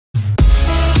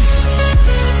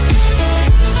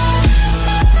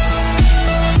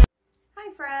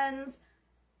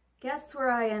Guess where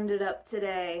I ended up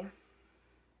today?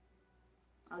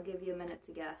 I'll give you a minute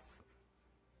to guess.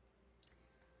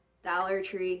 Dollar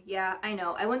Tree. Yeah, I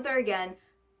know. I went there again,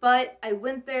 but I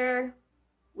went there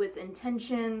with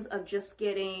intentions of just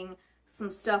getting some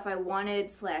stuff I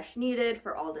wanted / needed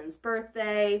for Alden's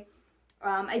birthday.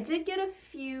 I did get a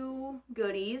few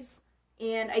goodies,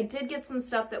 and I did get some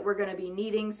stuff that we're going to be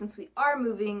needing since we are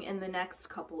moving in the next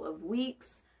couple of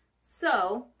weeks.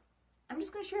 So, I'm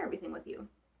just going to share everything with you.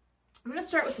 I'm going to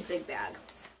start with the big bag.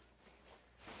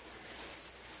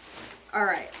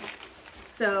 Alright,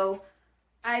 so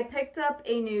I picked up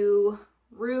a new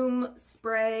room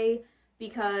spray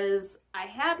because I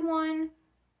had one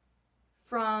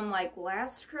from like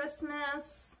last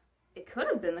Christmas. It could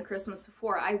have been the Christmas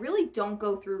before. I really don't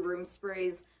go through room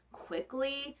sprays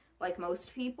quickly like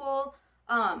most people.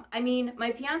 I mean,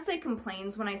 my fiance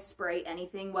complains when I spray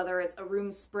anything, whether it's a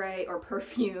room spray or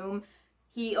perfume.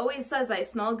 He always says I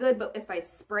smell good, but if I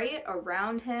spray it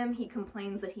around him, he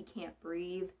complains that he can't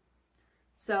breathe.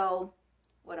 So,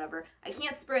 whatever. I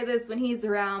can't spray this when he's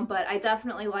around, but I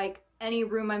definitely like any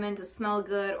room I'm in to smell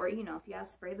good, or, you know, if you gotta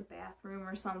spray the bathroom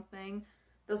or something,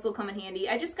 those will come in handy.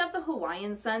 I just got the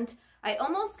Hawaiian scent. I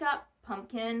almost got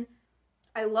pumpkin.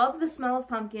 I love the smell of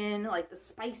pumpkin, like the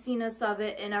spiciness of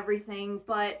it and everything,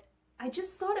 but I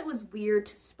just thought it was weird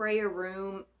to spray a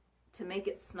room to make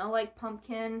it smell like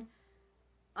pumpkin.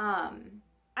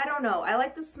 I don't know. I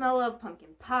like the smell of pumpkin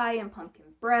pie and pumpkin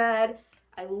bread.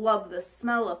 I love the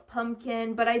smell of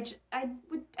pumpkin, but I just don't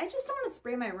want to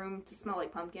spray my room to smell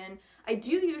like pumpkin. I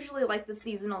do usually like the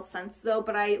seasonal scents though,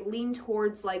 but I lean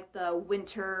towards like the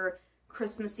winter,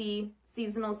 Christmassy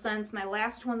seasonal scents. My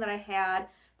last one that I had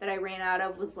that I ran out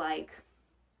of was like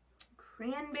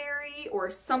cranberry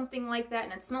or something like that,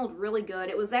 and it smelled really good.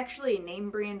 It was actually a name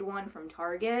brand one from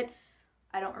Target.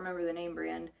 I don't remember the name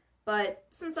brand. But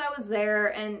since I was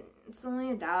there, and it's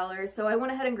only $1, so I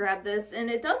went ahead and grabbed this, and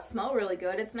it does smell really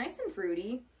good. It's nice and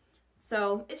fruity,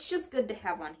 so it's just good to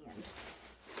have on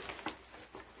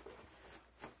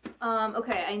hand.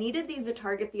 Okay, I needed these at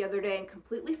Target the other day and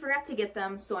completely forgot to get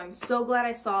them, so I'm so glad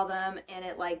I saw them, and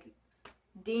it, like,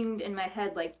 dinged in my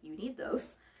head, like, you need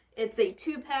those. It's a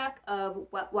 2-pack of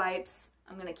wet wipes.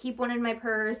 I'm going to keep one in my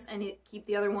purse and keep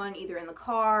the other one either in the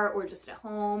car or just at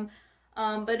home.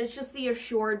 But it's just the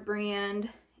Assured brand,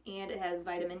 and it has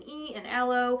vitamin E and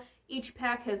aloe. Each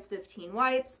pack has 15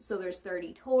 wipes, so there's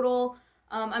 30 total.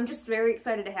 I'm just very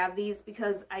excited to have these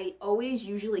because I always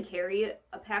usually carry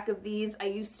a pack of these. I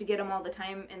used to get them all the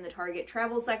time in the Target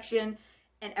travel section,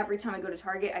 and every time I go to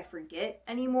Target, I forget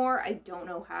anymore. I don't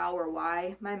know how or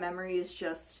why. My memory is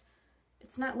just,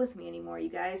 it's not with me anymore, you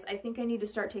guys. I think I need to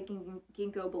start taking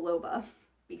ginkgo biloba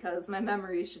because my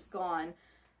memory is just gone.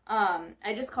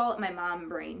 I just call it my mom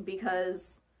brain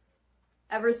because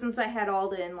ever since I had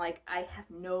Alden, like, I have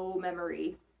no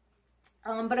memory.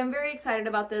 But I'm very excited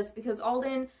about this because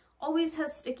Alden always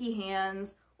has sticky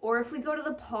hands, or if we go to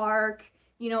the park,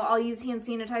 you know, I'll use hand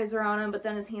sanitizer on him, but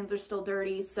then his hands are still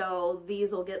dirty, so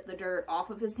these will get the dirt off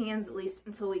of his hands, at least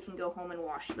until we can go home and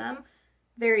wash them.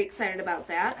 Very excited about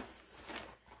that.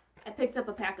 I picked up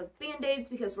a pack of Band-Aids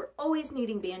because we're always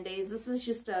needing Band-Aids. This is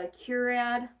just a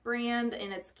Curad brand,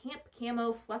 and it's Camp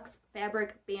Camo Flex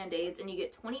Fabric Band-Aids, and you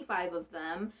get 25 of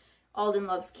them. Alden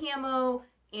loves camo,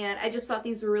 and I just thought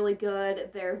these were really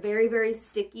good. They're very, very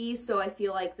sticky, so I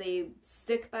feel like they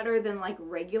stick better than like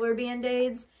regular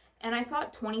Band-Aids. And I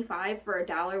thought 25 for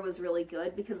 $1 was really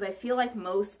good because I feel like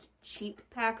most cheap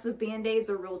packs of Band-Aids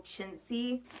are real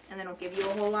chintzy, and they don't give you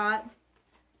a whole lot.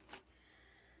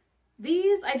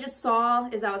 These I just saw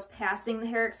as I was passing the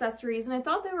hair accessories, and I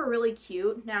thought they were really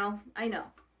cute. Now, I know.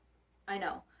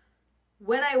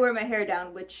 When I wear my hair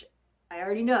down, which I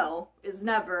already know is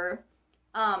never,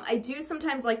 I do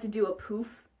sometimes like to do a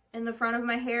poof in the front of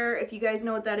my hair. If you guys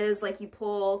know what that is, like you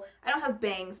pull, I don't have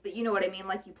bangs, but you know what I mean,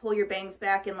 like you pull your bangs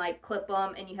back and like clip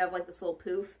them, and you have like this little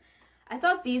poof. I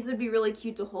thought these would be really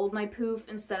cute to hold my poof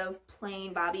instead of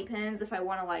plain bobby pins if I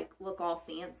want to like look all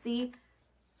fancy.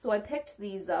 So I picked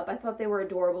these up. I thought they were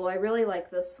adorable. I really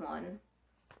like this one.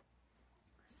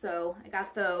 So I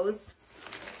got those.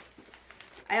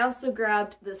 I also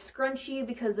grabbed the scrunchie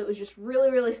because it was just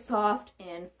really, really soft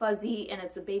and fuzzy, and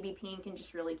it's a baby pink and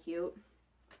just really cute.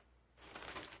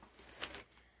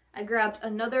 I grabbed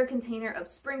another container of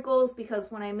sprinkles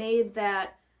because when I made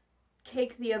that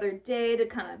cake the other day to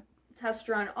kind of test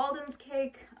run Alden's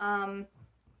cake,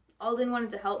 Alden wanted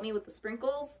to help me with the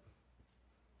sprinkles.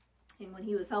 And when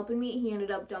he was helping me, he ended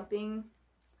up dumping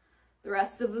the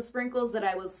rest of the sprinkles that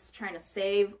I was trying to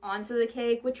save onto the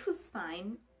cake, which was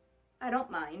fine. I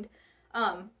don't mind.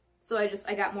 So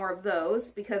I got more of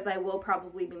those because I will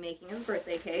probably be making his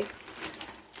birthday cake.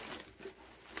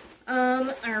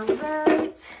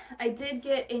 Alright. I did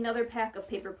get another pack of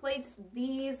paper plates.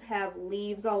 These have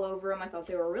leaves all over them. I thought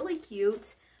they were really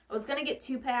cute. I was going to get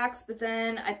 2 packs, but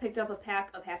then I picked up a pack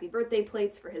of happy birthday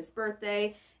plates for his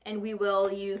birthday, and we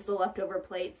will use the leftover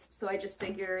plates. So I just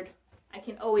figured I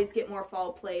can always get more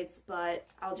fall plates, but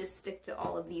I'll just stick to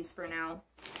all of these for now.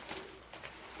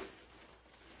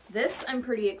 This I'm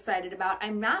pretty excited about.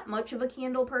 I'm not much of a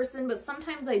candle person, but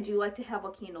sometimes I do like to have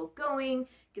a candle going,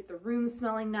 get the room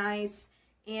smelling nice.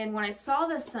 And when I saw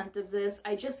the scent of this,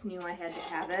 I just knew I had to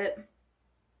have it.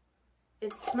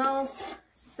 It smells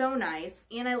so nice,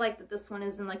 and I like that this one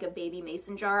is in like a baby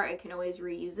mason jar. I can always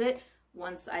reuse it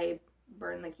once I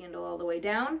burn the candle all the way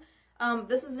down.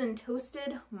 This is in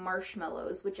toasted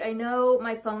marshmallows, which I know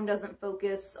my phone doesn't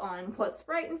focus on what's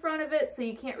right in front of it, so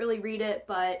you can't really read it,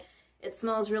 but it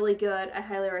smells really good. I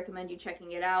highly recommend you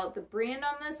checking it out. The brand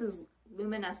on this is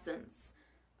Luminescence,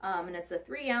 and it's a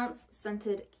 3-ounce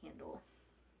scented candle.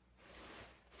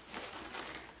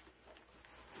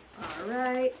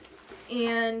 Alright,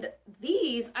 and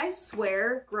these, I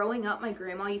swear, growing up, my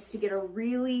grandma used to get a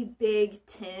really big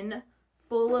tin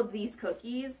full of these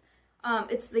cookies.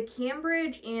 It's the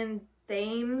Cambridge and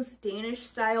Thames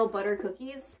Danish-style butter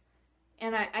cookies.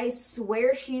 And I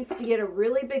swear she used to get a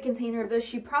really big container of this.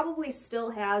 She probably still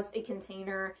has a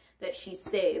container that she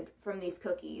saved from these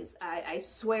cookies. I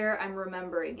swear I'm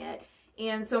remembering it.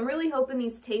 And so I'm really hoping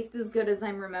these taste as good as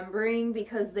I'm remembering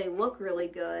because they look really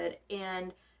good.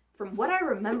 And from what I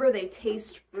remember, they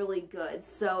taste really good.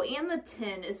 So, and the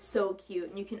tin is so cute.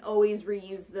 And you can always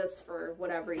reuse this for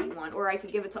whatever you want. Or I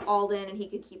could give it to Alden and he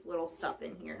could keep little stuff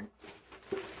in here.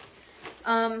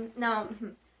 Now,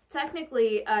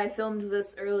 technically, I filmed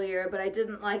this earlier, but I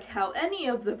didn't like how any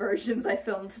of the versions I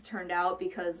filmed turned out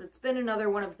because it's been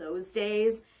another one of those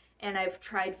days, and I've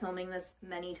tried filming this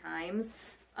many times.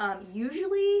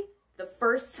 Usually, the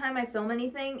first time I film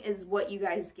anything is what you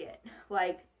guys get.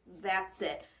 Like, that's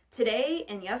it. Today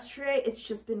and yesterday, it's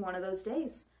just been one of those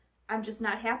days. I'm just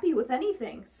not happy with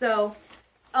anything. So,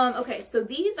 okay, so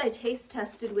these I taste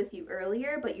tested with you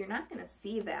earlier, but you're not going to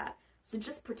see that. So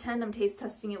just pretend I'm taste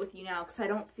testing it with you now because I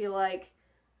don't feel like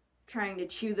trying to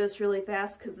chew this really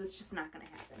fast because it's just not going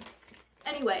to happen.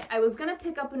 Anyway, I was going to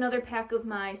pick up another pack of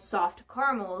my soft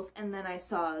caramels and then I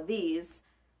saw these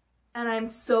and I'm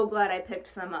so glad I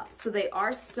picked them up. So they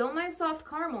are still my soft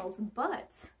caramels,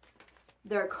 but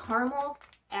they're caramel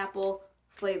apple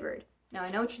flavored. Now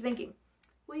I know what you're thinking.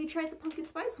 Well, you tried the pumpkin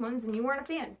spice ones and you weren't a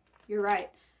fan. You're right.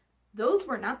 Those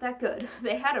were not that good.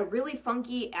 They had a really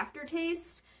funky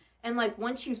aftertaste. And, like,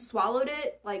 once you swallowed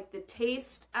it, like, the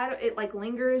taste, it, like,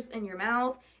 lingers in your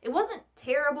mouth. It wasn't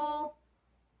terrible,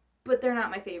 but they're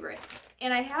not my favorite.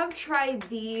 And I have tried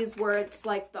these where it's,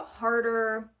 like, the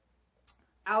harder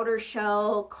outer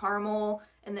shell caramel,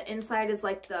 and the inside is,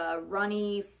 like, the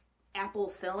runny apple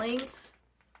filling.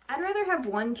 I'd rather have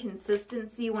one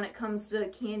consistency when it comes to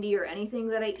candy or anything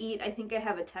that I eat. I think I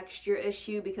have a texture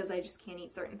issue because I just can't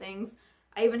eat certain things.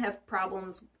 I even have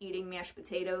problems eating mashed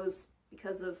potatoes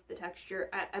because of the texture.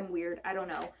 I'm weird. I don't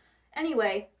know.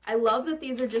 Anyway, I love that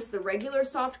these are just the regular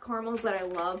soft caramels that I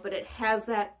love, but it has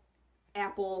that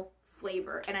apple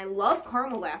flavor. And I love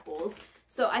caramel apples.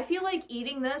 So I feel like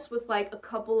eating this with like a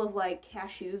couple of like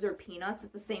cashews or peanuts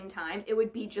at the same time, it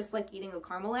would be just like eating a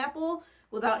caramel apple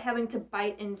without having to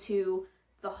bite into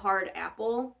the hard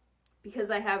apple because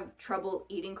I have trouble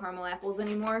eating caramel apples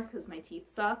anymore because my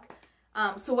teeth suck.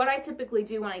 So what I typically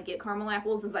do when I get caramel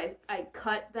apples is I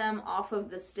cut them off of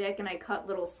the stick and I cut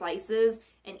little slices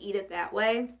and eat it that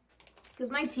way. Because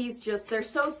my teeth just, they're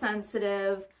so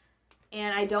sensitive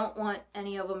and I don't want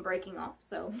any of them breaking off.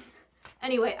 So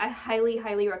anyway, I highly,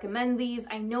 highly recommend these.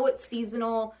 I know it's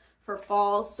seasonal for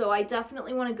fall, so I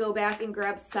definitely want to go back and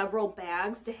grab several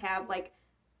bags to have like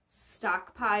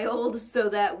stockpiled so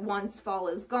that once fall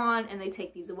is gone and they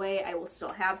take these away, I will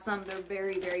still have some. They're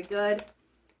very, very good.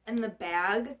 And the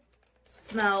bag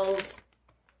smells,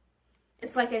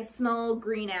 it's like I smell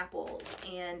green apples,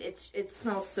 and it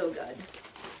smells so good.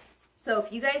 So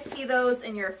if you guys see those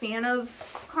and you're a fan of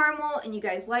caramel and you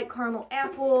guys like caramel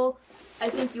apple, I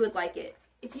think you would like it.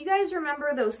 If you guys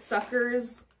remember those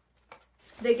suckers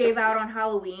they gave out on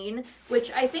Halloween,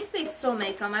 which I think they still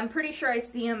make them. I'm pretty sure I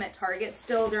see them at Target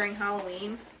still during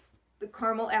Halloween. The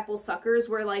caramel apple suckers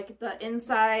where like the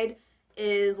inside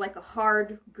is like a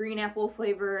hard green apple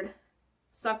flavored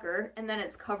sucker and then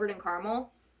it's covered in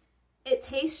caramel. It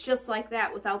tastes just like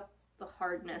that without the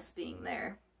hardness being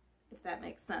there, if that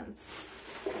makes sense.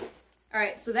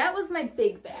 Alright, so that was my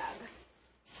big bag.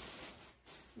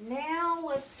 Now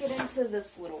let's get into into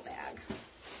this little bag.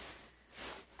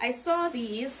 I saw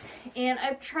these, and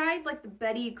I've tried like the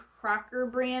Betty Crocker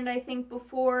brand, I think,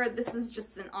 before. This is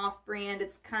just an off-brand.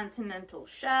 It's Continental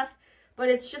Chef, but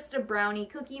it's just a brownie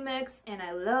cookie mix, and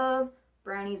I love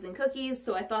brownies and cookies,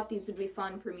 so I thought these would be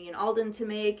fun for me and Alden to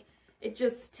make. It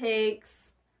just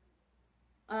takes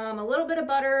a little bit of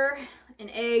butter, an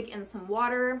egg, and some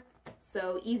water,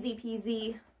 so easy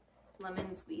peasy, lemon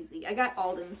squeezy. I got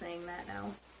Alden saying that now.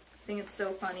 I think it's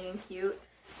so funny and cute.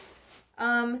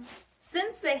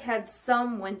 Since they had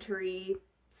some wintry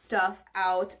stuff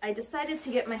out, I decided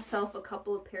to get myself a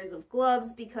couple of pairs of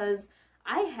gloves because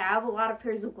I have a lot of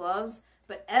pairs of gloves,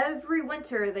 but every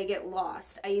winter they get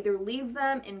lost. I either leave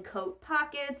them in coat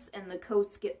pockets and the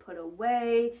coats get put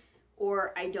away,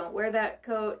 or I don't wear that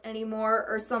coat anymore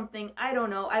or something. I don't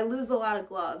know. I lose a lot of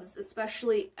gloves,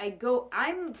 especially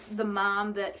I'm the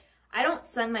mom that I don't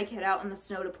send my kid out in the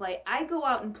snow to play. I go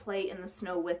out and play in the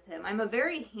snow with him. I'm a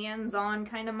very hands-on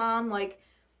kind of mom. Like,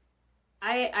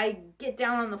 I get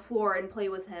down on the floor and play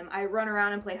with him. I run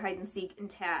around and play hide and seek and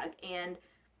tag and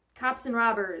cops and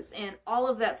robbers and all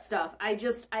of that stuff. I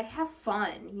have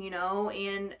fun, you know,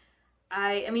 and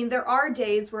I mean, there are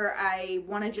days where I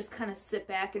want to just kind of sit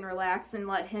back and relax and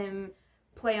let him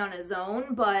play on his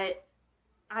own, but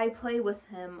I play with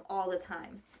him all the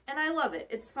time. And I love it.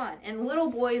 It's fun. And little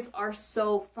boys are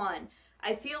so fun.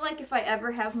 I feel like if I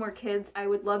ever have more kids, I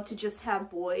would love to just have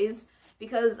boys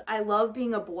because I love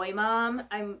being a boy mom.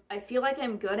 I feel like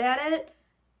I'm good at it.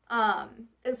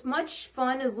 As much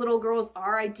fun as little girls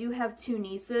are, I do have 2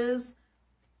 nieces.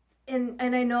 And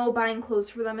I know buying clothes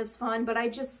for them is fun, but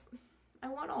I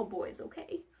want all boys,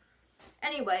 okay?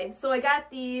 Anyway, so I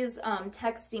got these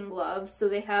texting gloves. So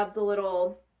they have the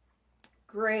little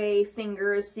gray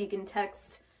fingers so you can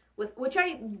text with, which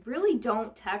I really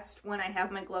don't text when I have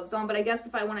my gloves on, but I guess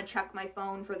if I want to check my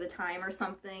phone for the time or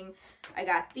something, I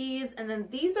got these. And then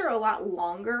these are a lot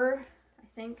longer, I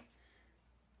think.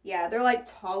 Yeah, they're like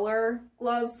taller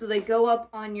gloves, so they go up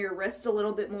on your wrist a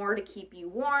little bit more to keep you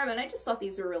warm, and I just thought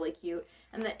these were really cute.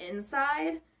 And the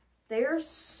inside, they're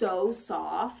so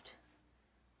soft.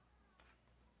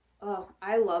 Oh,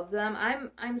 I love them.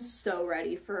 I'm so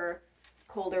ready for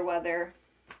colder weather.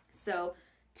 So,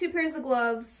 2 pairs of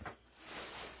gloves.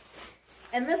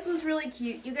 And this was really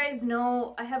cute. You guys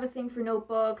know I have a thing for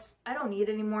notebooks. I don't need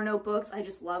any more notebooks. I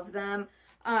just love them.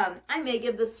 I may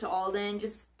give this to Alden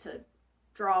just to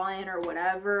draw in or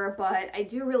whatever, but I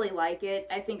do really like it.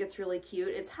 I think it's really cute.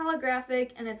 It's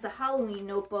holographic and it's a Halloween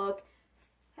notebook.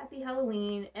 Happy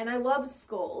Halloween. And I love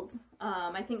skulls.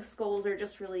 I think skulls are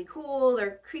just really cool.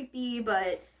 They're creepy,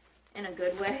 but in a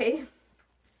good way.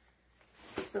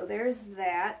 So there's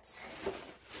that.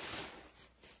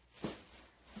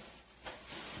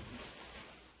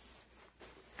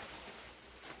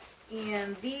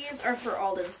 And these are for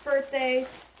Alden's birthday.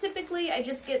 Typically, I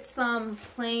just get some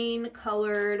plain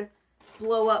colored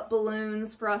blow-up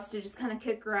balloons for us to just kind of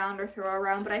kick around or throw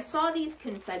around. But I saw these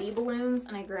confetti balloons,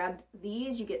 and I grabbed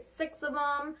these. You get 6 of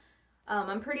them.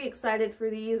 I'm pretty excited for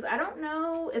these. I don't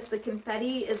know if the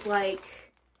confetti is, like,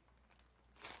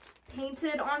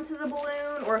 painted onto the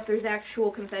balloon or if there's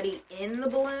actual confetti in the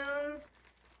balloons,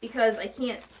 because I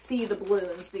can't see the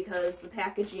balloons because the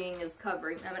packaging is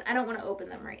covering them, and I don't want to open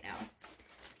them right now.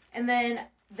 And then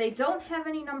they don't have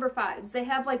any number 5s. They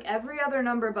have like every other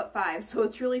number but 5, so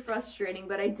it's really frustrating,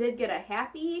 but I did get a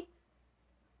happy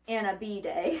and a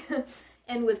B-day.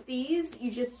 And with these,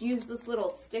 you just use this little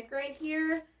stick right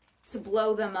here to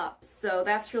blow them up. So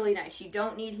that's really nice. You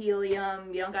don't need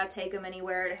helium. You don't got to take them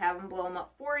anywhere to have them blow them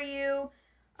up for you.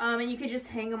 And you could just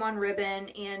hang them on ribbon.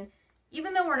 And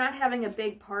even though we're not having a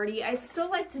big party, I still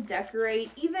like to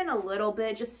decorate even a little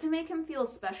bit just to make him feel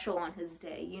special on his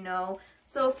day, you know?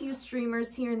 So a few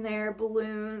streamers here and there,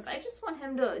 balloons. I just want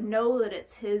him to know that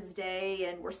it's his day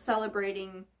and we're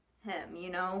celebrating him,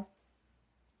 you know?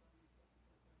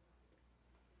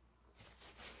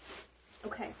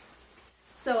 Okay.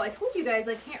 So I told you guys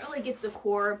I can't really get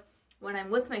decor when I'm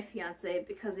with my fiance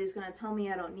because he's going to tell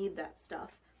me I don't need that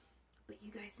stuff. But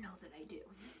you guys know that I do.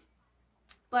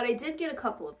 But I did get a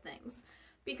couple of things.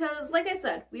 Because, like I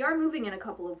said, we are moving in a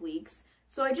couple of weeks.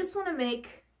 So I just want to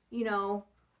make, you know,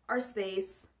 our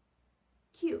space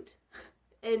cute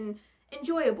and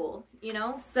enjoyable, you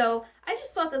know? So I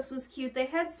just thought this was cute. They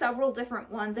had several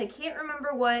different ones. I can't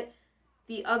remember what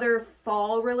the other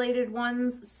fall-related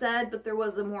ones said, but there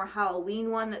was a more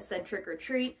Halloween one that said trick or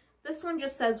treat. This one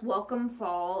just says welcome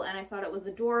fall, and I thought it was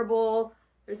adorable.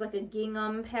 There's like a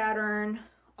gingham pattern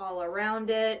all around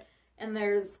it, and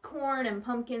there's corn and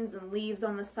pumpkins and leaves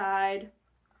on the side.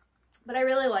 But I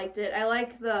really liked it. I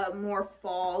like the more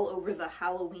fall over the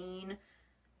Halloween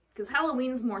because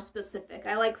Halloween's more specific.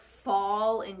 I like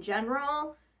fall in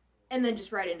general, and then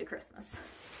just right into Christmas.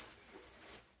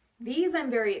 These I'm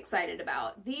very excited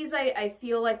about. These I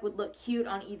feel like would look cute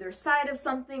on either side of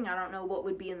something. I don't know what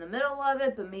would be in the middle of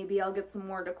it, but maybe I'll get some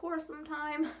more decor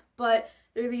sometime. But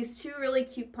they're these two really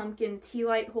cute pumpkin tea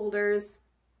light holders.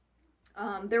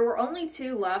 There were only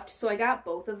 2 left, so I got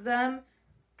both of them.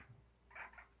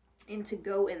 And to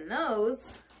go in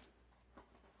those,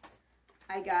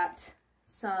 I got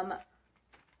some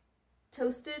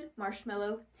toasted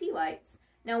marshmallow tea lights.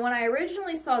 Now, when I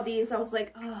originally saw these, I was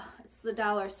like, oh, it's the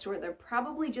dollar store. They're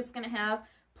probably just going to have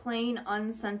plain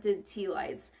unscented tea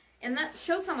lights. And that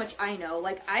shows how much I know.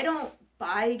 Like, I don't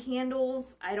buy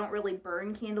candles. I don't really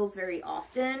burn candles very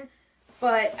often.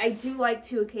 But I do like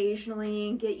to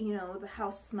occasionally get, you know, the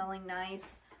house smelling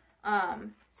nice.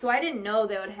 So I didn't know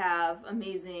they would have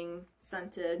amazing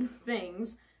scented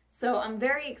things. So I'm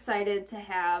very excited to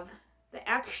have the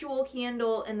actual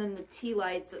candle and then the tea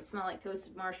lights that smell like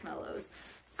toasted marshmallows.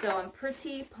 So I'm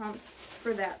pretty pumped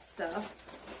for that stuff.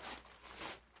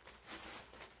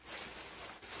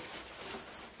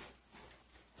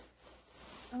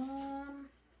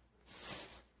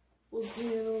 We'll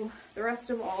do the rest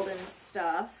of Alden's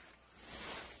stuff.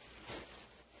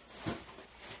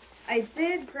 I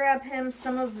did grab him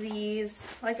some of these,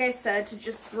 like I said, to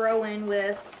just throw in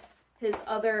with his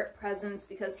other presents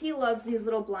because he loves these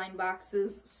little blind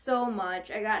boxes so much.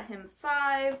 I got him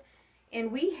 5,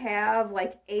 and we have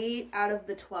like 8 out of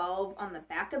the 12 on the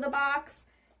back of the box.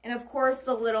 And of course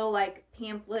the little like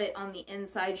pamphlet on the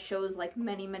inside shows like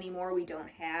many, many more we don't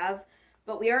have.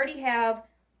 But we already have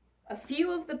a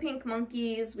few of the pink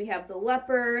monkeys. We have the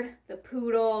leopard, the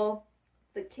poodle,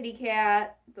 the kitty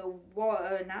cat, the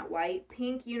not white,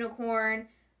 pink unicorn,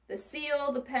 the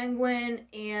seal, the penguin,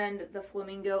 and the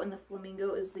flamingo. And the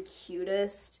flamingo is the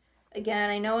cutest. Again,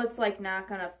 I know it's like not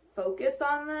gonna focus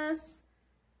on this,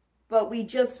 but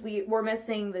we're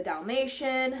missing the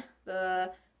Dalmatian,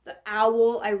 the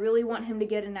owl. I really want him to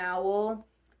get an owl.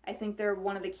 I think they're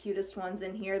one of the cutest ones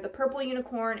in here. The purple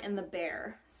unicorn and the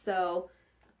bear. So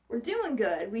we're doing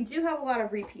good. We do have a lot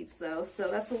of repeats though, so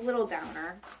that's a little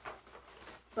downer.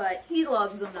 But he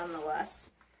loves them nonetheless.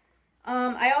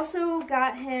 I also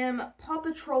got him Paw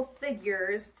Patrol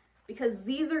figures because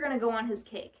these are going to go on his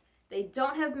cake. They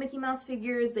don't have Mickey Mouse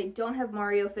figures, they don't have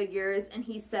Mario figures, and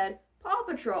he said, Paw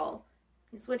Patrol.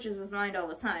 He switches his mind all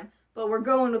the time, but we're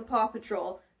going with Paw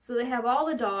Patrol. So they have all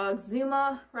the dogs,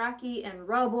 Zuma, Rocky, and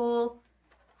Rubble.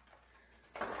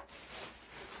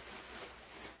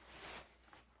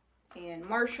 And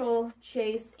Marshall,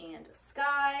 Chase, and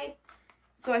Sky.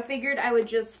 So I figured I would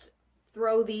just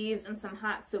throw these in some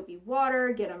hot soapy water,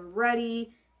 get them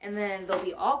ready, and then they'll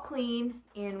be all clean.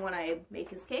 And when I make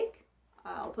his cake,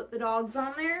 I'll put the dogs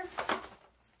on there,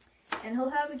 and he'll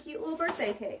have a cute little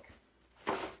birthday cake.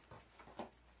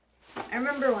 I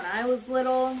remember when I was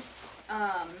little,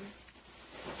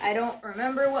 I don't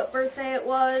remember what birthday it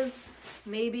was,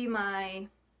 maybe my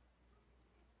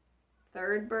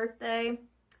 3rd birthday.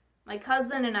 My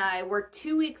cousin and I were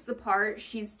 2 weeks apart.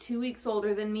 She's 2 weeks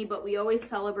older than me, but we always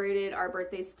celebrated our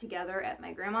birthdays together at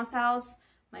my grandma's house,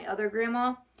 my other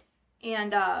grandma.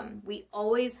 And we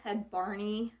always had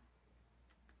Barney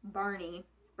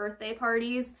birthday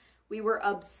parties. We were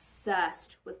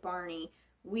obsessed with Barney.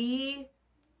 We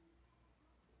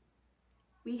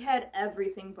had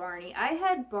everything Barney. I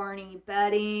had Barney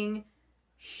bedding,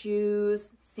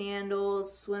 shoes,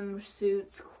 sandals,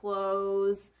 swimsuits,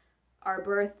 clothes, our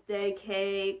birthday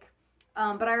cake.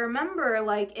 But I remember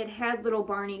like it had little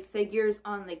Barney figures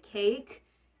on the cake.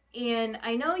 And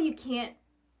I know you can't,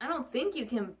 I don't think you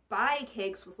can buy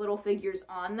cakes with little figures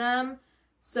on them.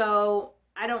 So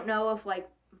I don't know if like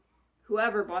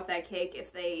whoever bought that cake,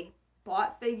 if they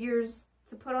bought figures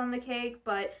to put on the cake.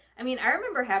 But I mean, I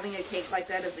remember having a cake like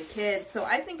that as a kid. So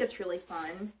I think it's really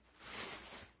fun.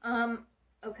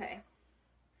 Okay.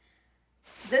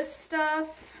 This stuff,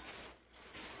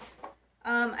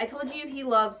 I told you he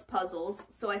loves puzzles,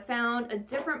 so I found a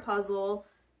different puzzle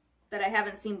that I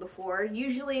haven't seen before.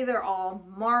 Usually they're all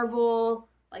Marvel,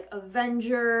 like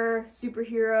Avenger,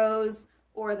 superheroes,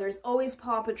 or there's always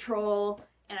Paw Patrol,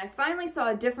 and I finally saw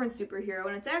a different superhero,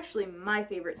 and it's actually my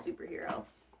favorite superhero.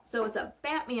 So it's a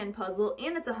Batman puzzle,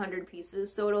 and it's 100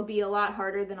 pieces, so it'll be a lot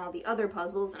harder than all the other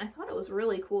puzzles, and I thought it was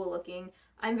really cool looking.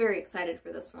 I'm very excited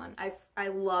for this one. I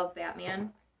love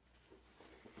Batman.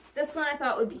 This one I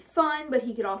thought would be fun, but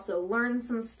he could also learn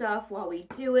some stuff while we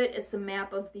do it. It's a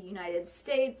map of the United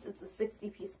States. It's a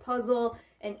 60-piece puzzle,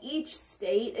 and each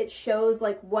state, it shows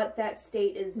like what that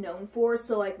state is known for.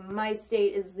 So like my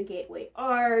state is the Gateway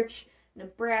Arch,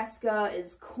 Nebraska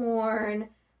is corn,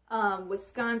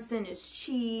 Wisconsin is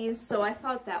cheese, so I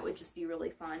thought that would just be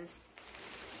really fun.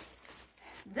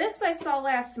 This I saw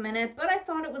last minute, but I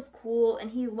thought it was cool,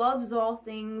 and he loves all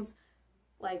things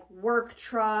like work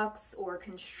trucks or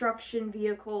construction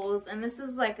vehicles, and this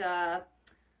is like a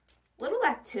little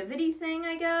activity thing,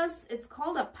 I guess. It's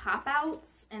called a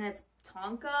pop-outs, and it's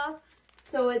Tonka,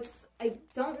 so it's, I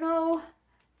don't know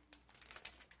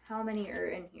how many are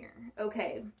in here.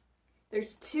 Okay,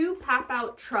 there's 2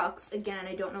 pop-out trucks. Again,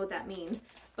 I don't know what that means,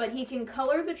 but he can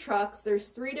color the trucks. There's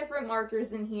 3 different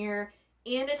markers in here,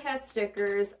 and it has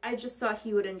stickers. I just thought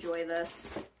he would enjoy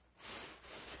this.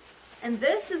 And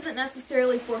this isn't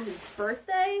necessarily for his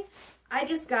birthday. I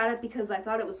just got it because I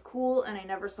thought it was cool and I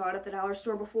never saw it at the dollar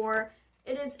store before.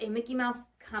 It is a Mickey Mouse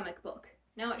comic book.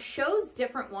 Now it shows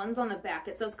different ones on the back.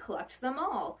 It says collect them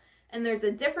all. And there's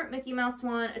a different Mickey Mouse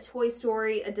one, a Toy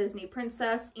Story, a Disney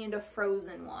Princess, and a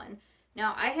Frozen one.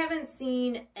 Now I haven't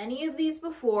seen any of these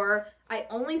before. I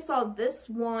only saw this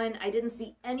one. I didn't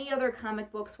see any other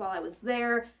comic books while I was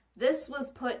there. This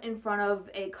was put in front of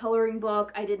a coloring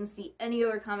book. I didn't see any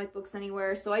other comic books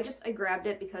anywhere, so I grabbed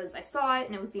it because I saw it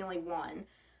and it was the only one.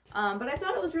 But I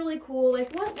thought it was really cool.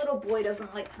 Like, what little boy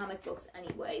doesn't like comic books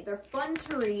anyway? They're fun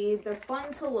to read, they're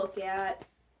fun to look at,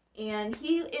 and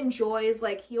he enjoys,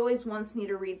 like, he always wants me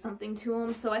to read something to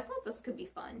him, so I thought this could be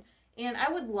fun. And I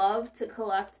would love to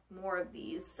collect more of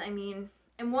these. I mean,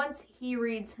 and once he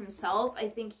reads himself, I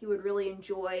think he would really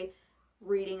enjoy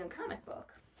reading a comic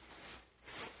book.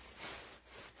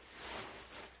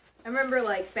 I remember,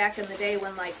 like, back in the day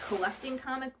when, like, collecting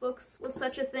comic books was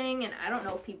such a thing, and I don't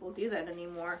know if people do that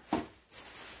anymore.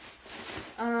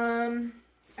 Alright,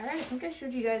 I think I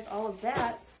showed you guys all of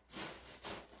that.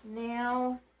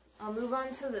 Now, I'll move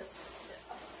on to the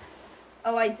stuff.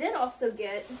 Oh, I did also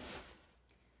get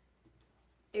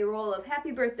a roll of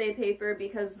happy birthday paper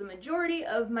because the majority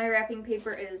of my wrapping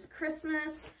paper is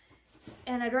Christmas,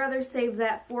 and I'd rather save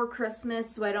that for Christmas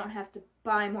so I don't have to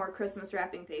buy more Christmas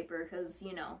wrapping paper because,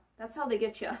 you know, that's how they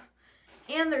get you.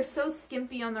 And they're so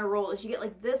skimpy on their rolls. You get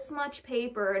like this much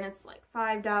paper and it's like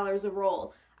 $5 a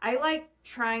roll. I like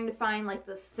trying to find like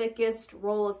the thickest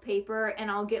roll of paper,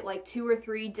 and I'll get like 2 or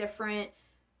 3 different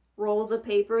rolls of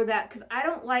paper because I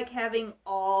don't like having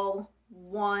all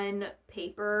one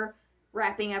paper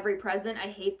wrapping every present. I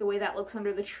hate the way that looks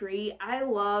under the tree. I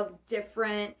love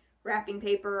different wrapping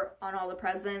paper on all the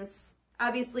presents.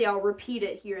 Obviously, I'll repeat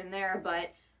it here and there,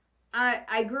 but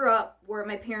I grew up where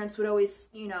my parents would always,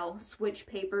 you know, switch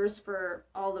papers for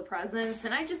all the presents,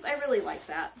 and I really like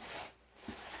that.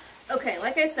 Okay,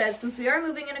 like I said, since we are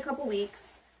moving in a couple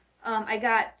weeks, I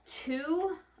got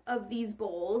 2 of these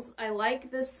bowls. I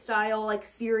like this style, like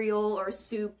cereal or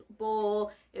soup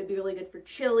bowl. It would be really good for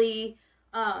chili.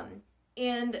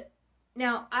 And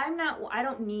now I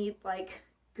don't need like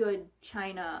good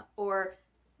china or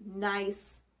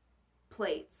nice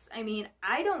plates. I mean,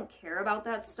 I don't care about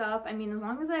that stuff. I mean, as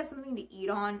long as I have something to eat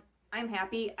on, I'm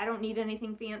happy. I don't need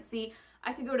anything fancy.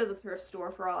 I could go to the thrift store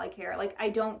for all I care. Like, I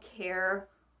don't care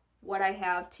what I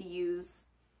have to use.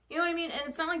 You know what I mean? And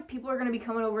it's not like people are going to be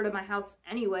coming over to my house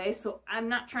anyway, so I'm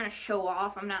not trying to show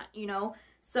off. I'm not, you know.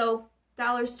 So,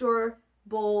 dollar store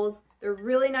bowls, they're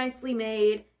really nicely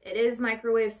made. It is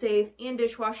microwave safe and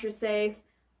dishwasher safe.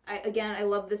 Again, I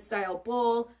love this style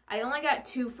bowl. I only got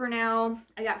 2 for now.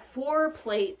 I got 4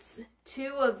 plates,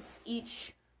 2 of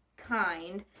each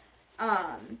kind.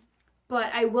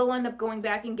 But I will end up going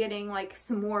back and getting like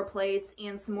some more plates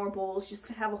and some more bowls just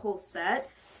to have a whole set.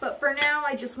 But for now,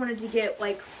 I just wanted to get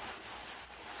like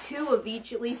 2 of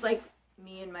each. At least like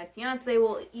me and my fiance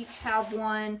will each have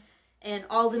one. And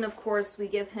Alden, of course, we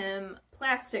give him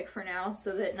plastic for now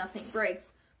so that nothing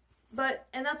breaks.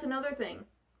 And that's another thing.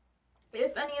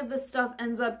 If any of this stuff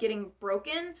ends up getting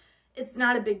broken, it's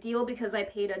not a big deal because I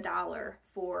paid $1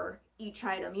 for each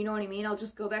item. You know what I mean? I'll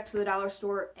just go back to the dollar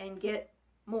store and get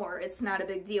more. It's not a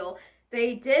big deal.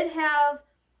 They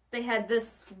had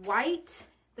this white,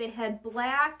 they had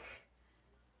black,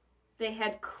 they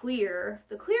had clear.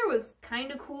 The clear was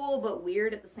kind of cool but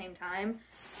weird at the same time.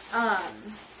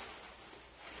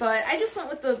 But I just went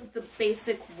with the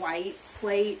basic white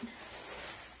plate.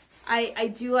 I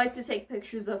do like to take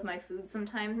pictures of my food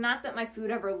sometimes. Not that my food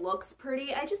ever looks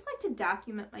pretty. I just like to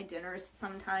document my dinners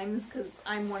sometimes because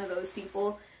I'm one of those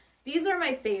people. These are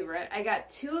my favorite. I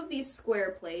got 2 of these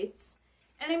square plates.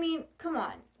 And I mean, come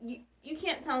on. You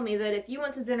can't tell me that if you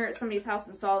went to dinner at somebody's house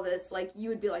and saw this, like, you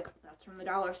would be like, oh, that's from the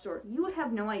dollar store. You would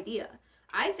have no idea.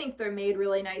 I think they're made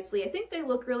really nicely. I think they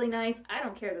look really nice. I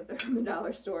don't care that they're from the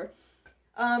dollar store.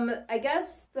 I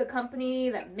guess the company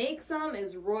that makes them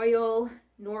is Royal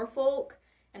Norfolk,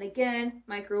 and again,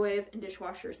 microwave and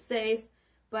dishwasher safe.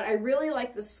 but I really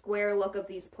like the square look of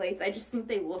these plates. I just think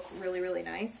they look really, really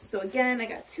nice. So again, I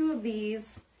got 2 of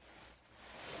these.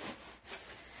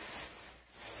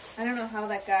 I don't know how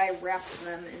that guy wrapped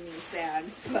them in these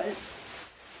bags, but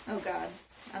oh god,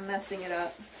 I'm messing it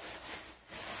up.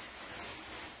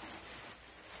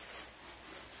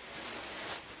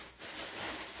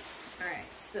 Alright,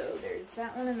 so there's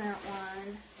that one and that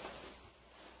one.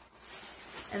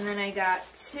 And then I got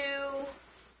 2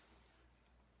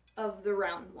 of the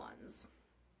round ones.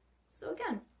 So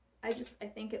again, I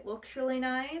think it looks really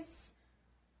nice.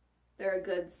 They're a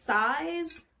good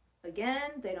size.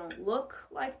 Again, they don't look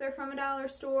like they're from a dollar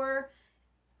store,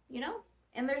 you know?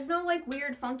 And there's no like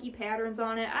weird funky patterns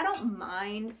on it. I don't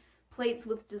mind plates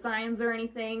with designs or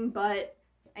anything, but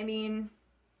I mean,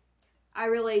 I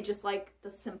really just like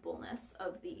the simpleness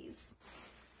of these.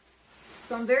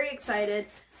 So I'm very excited.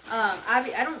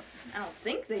 I don't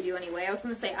think they do anyway. I was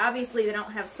going to say, obviously they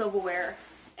don't have silverware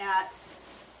at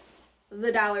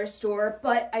the dollar store,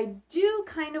 but I do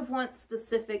kind of want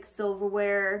specific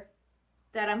silverware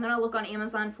that I'm going to look on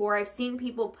Amazon for. I've seen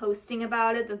people posting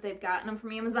about it, that they've gotten them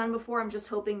from Amazon before. I'm just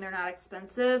hoping they're not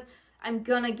expensive. I'm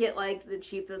going to get like the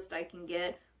cheapest I can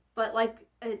get, but like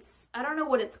I don't know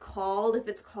what it's called, if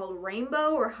it's called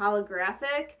rainbow or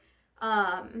holographic.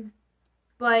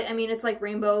 But I mean, it's like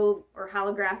rainbow or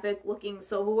holographic looking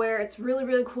silverware. It's really,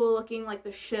 really cool looking, like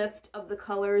the shift of the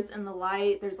colors and the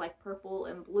light. There's like purple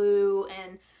and blue.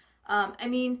 And I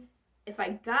mean, if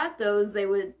I got those, they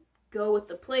would go with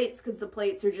the plates because the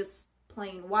plates are just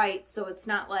plain white. So it's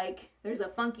not like there's a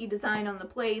funky design on the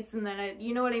plates and then,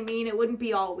 you know what I mean? It wouldn't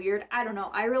be all weird. I don't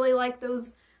know. I really like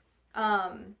those,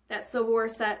 that silverware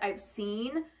set I've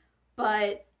seen,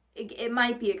 but it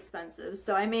might be expensive,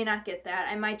 so I may not get that.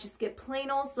 I might just get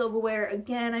plain old silverware.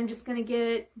 Again, I'm just gonna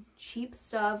get cheap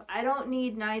stuff. I don't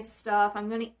need nice stuff. I'm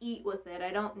gonna eat with it.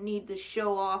 I don't need to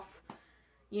show off,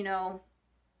 you know,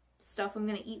 stuff I'm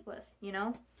gonna eat with, you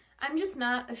know? I'm just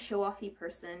not a show-offy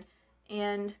person,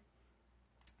 and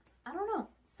I don't know.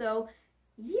 So,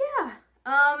 yeah.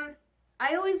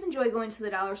 I always enjoy going to the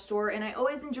dollar store, and I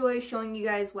always enjoy showing you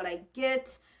guys what I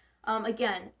get.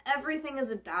 Again, everything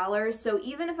is $1, so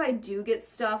even if I do get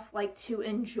stuff like to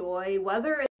enjoy,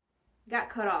 whether it got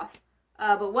cut off,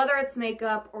 but whether it's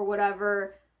makeup or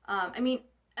whatever, I mean,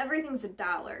 everything's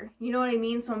 $1. You know what I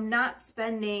mean? So I'm not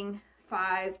spending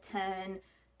 $5, $10,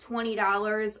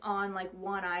 $20 on like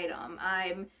one item.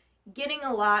 I'm getting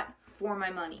a lot for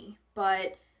my money,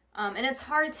 but and it's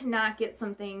hard to not get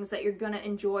some things that you're gonna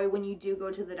enjoy when you do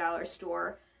go to the dollar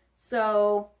store.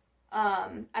 So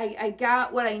I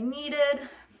got what I needed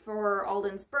for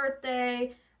Alden's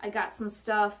birthday. I got some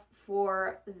stuff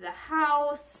for the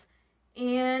house,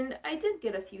 and I did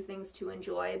get a few things to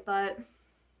enjoy, but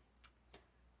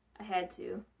I had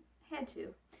to.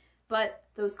 But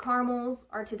those caramels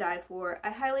are to die for. I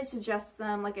highly suggest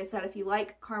them. Like I said, if you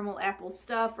like caramel apple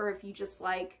stuff, or if you just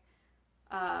like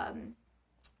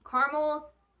caramel,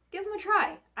 give them a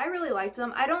try. I really liked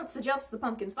them. I don't suggest the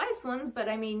pumpkin spice ones, but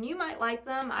I mean, you might like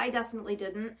them. I definitely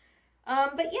didn't.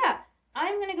 But yeah,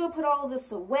 I'm gonna go put all of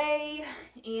this away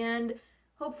and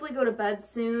hopefully go to bed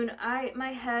soon.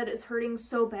 My head is hurting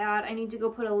so bad. I need to go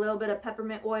put a little bit of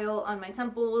peppermint oil on my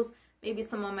temples, maybe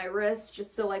some on my wrists,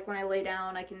 just so like when I lay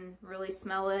down, I can really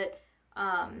smell it.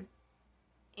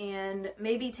 And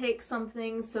maybe take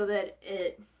something so that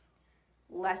it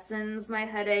lessens my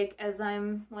headache as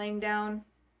I'm laying down.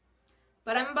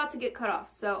 But I'm about to get cut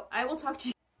off, so I will talk to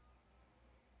you.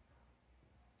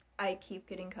 I keep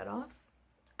getting cut off.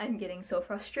 I'm getting so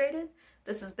frustrated.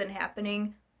 This has been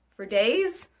happening for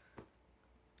days.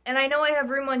 And I know I have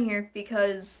room on here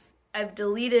because I've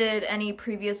deleted any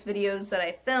previous videos that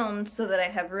I filmed so that I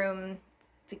have room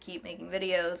to keep making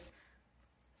videos.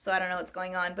 So I don't know what's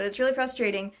going on, but it's really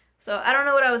frustrating. So I don't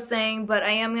know what I was saying, but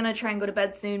I am going to try and go to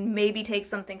bed soon. Maybe take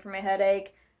something for my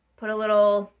headache. Put a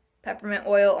little peppermint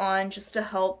oil on just to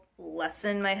help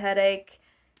lessen my headache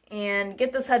and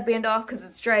get this headband off because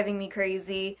it's driving me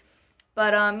crazy.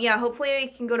 But yeah, hopefully I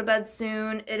can go to bed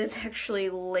soon. It is actually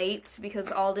late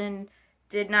because Alden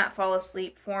did not fall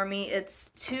asleep for me. It's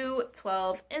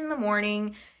 2:12 in the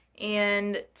morning,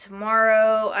 and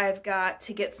tomorrow I've got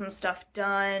to get some stuff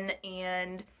done,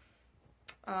 and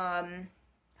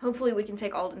hopefully we can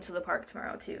take Alden to the park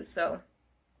tomorrow too. So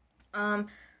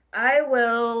I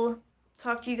will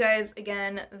talk to you guys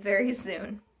again very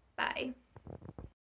soon. Bye.